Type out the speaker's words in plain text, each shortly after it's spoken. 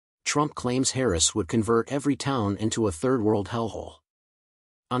Trump claims Harris would convert every town into a third-world hellhole.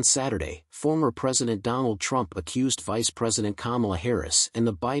 On Saturday, former President Donald Trump accused Vice President Kamala Harris and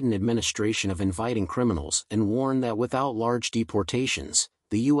the Biden administration of inviting criminals and warned that without large deportations,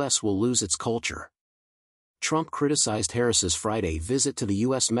 the U.S. will lose its culture. Trump criticized Harris's Friday visit to the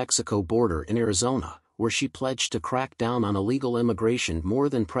U.S.-Mexico border in Arizona, where she pledged to crack down on illegal immigration more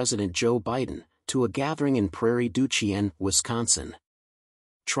than President Joe Biden, to a gathering in Prairie du Chien, Wisconsin.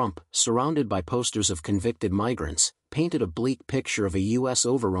 Trump, surrounded by posters of convicted migrants, painted a bleak picture of a U.S.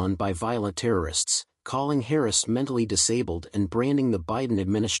 overrun by violent terrorists, calling Harris mentally disabled and branding the Biden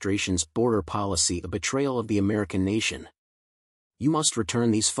administration's border policy a betrayal of the American nation. "You must return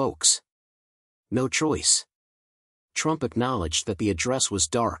these folks. No choice." Trump acknowledged that the address was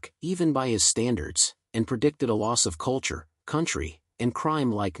dark, even by his standards, and predicted a loss of culture, country, and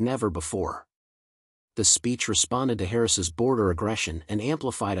crime like never before. The speech responded to Harris's border aggression and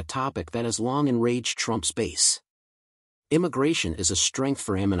amplified a topic that has long enraged Trump's base. Immigration is a strength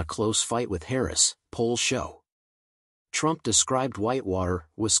for him in a close fight with Harris, polls show. Trump described Whitewater,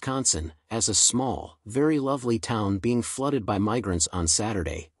 Wisconsin, as a small, very lovely town being flooded by migrants on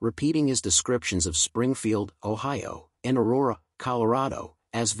Saturday, repeating his descriptions of Springfield, Ohio, and Aurora, Colorado,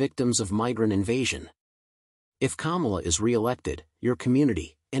 as victims of migrant invasion. "If Kamala is re-elected, your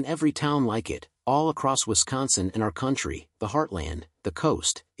community, and every town like it, all across Wisconsin and our country, the heartland, the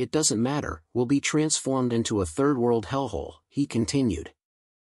coast, it doesn't matter, will be transformed into a third-world hellhole," he continued.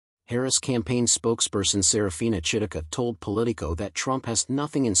 Harris campaign spokesperson Serafina Chitica told Politico that Trump has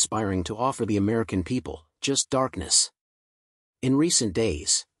nothing inspiring to offer the American people, just darkness. In recent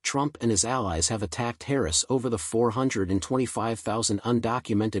days, Trump and his allies have attacked Harris over the 425,000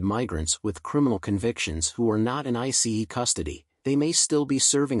 undocumented migrants with criminal convictions who are not in ICE custody. They may still be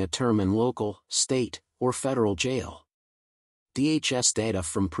serving a term in local, state, or federal jail. DHS data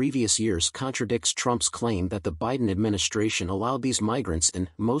from previous years contradicts Trump's claim that the Biden administration allowed these migrants and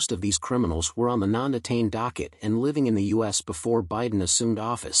most of these criminals were on the non-detained docket and living in the U.S. before Biden assumed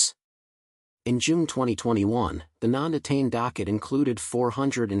office. In June 2021, the non-detained docket included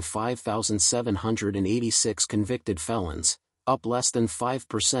 405,786 convicted felons, up less than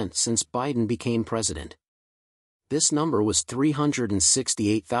 5% since Biden became president. This number was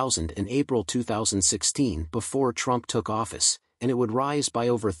 368,000 in April 2016 before Trump took office, and it would rise by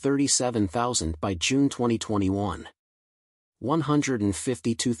over 37,000 by June 2021.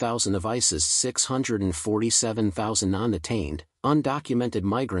 152,000 of ICE's 647,000 non-detained, undocumented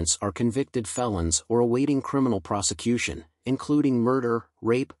migrants are convicted felons or awaiting criminal prosecution, including murder,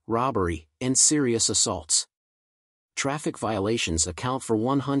 rape, robbery, and serious assaults. Traffic violations account for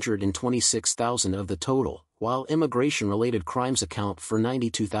 126,000 of the total, while immigration-related crimes account for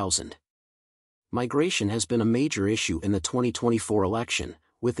 92,000. Migration has been a major issue in the 2024 election,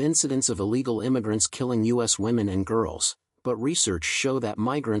 with incidents of illegal immigrants killing U.S. women and girls, but research show that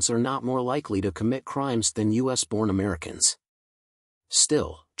migrants are not more likely to commit crimes than U.S.-born Americans.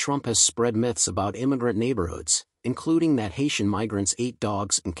 Still, Trump has spread myths about immigrant neighborhoods, including that Haitian migrants ate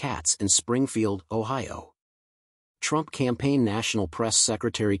dogs and cats in Springfield, Ohio. Trump campaign National Press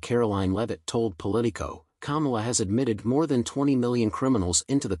Secretary Caroline Leavitt told Politico, "Kamala has admitted more than 20 million criminals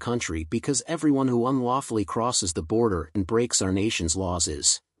into the country because everyone who unlawfully crosses the border and breaks our nation's laws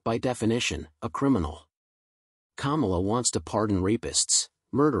is, by definition, a criminal." Kamala wants to pardon rapists,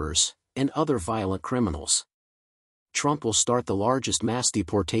 murderers, and other violent criminals. Trump will start the largest mass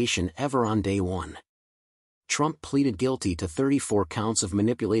deportation ever on day one. Trump pleaded guilty to 34 counts of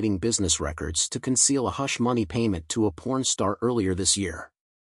manipulating business records to conceal a hush money payment to a porn star earlier this year.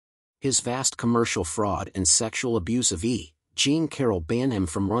 His vast commercial fraud and sexual abuse of Jean Carroll banned him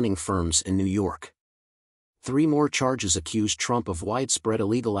from running firms in New York. 3 more charges accused Trump of widespread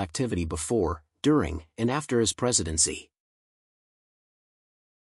illegal activity before, during, and after his presidency.